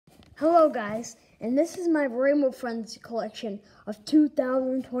Hello guys, and this is my Rainbow Friends collection of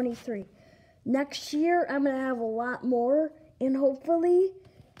 2023. Next year I'm going to have a lot more, and hopefully,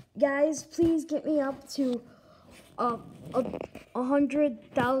 guys, please get me up to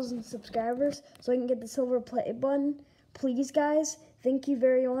 100,000 subscribers so I can get the silver play button. Please guys, thank you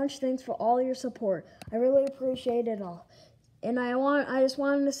very much. Thanks for all your support. I really appreciate it all. And I just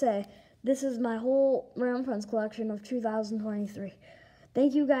wanted to say, this is my whole Rainbow Friends collection of 2023.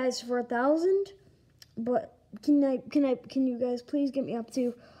 Thank you guys for 1,000, but can you guys please get me up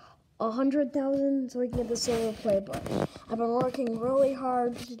to 100,000 so I can get the silver play button? I've been working really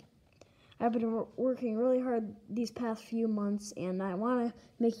hard. These past few months, and I want to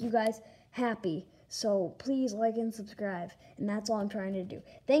make you guys happy. So please like and subscribe, and that's all I'm trying to do.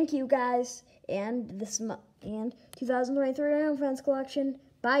 Thank you guys, and 2023 Rainbow Friends collection.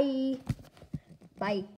 Bye. Bye.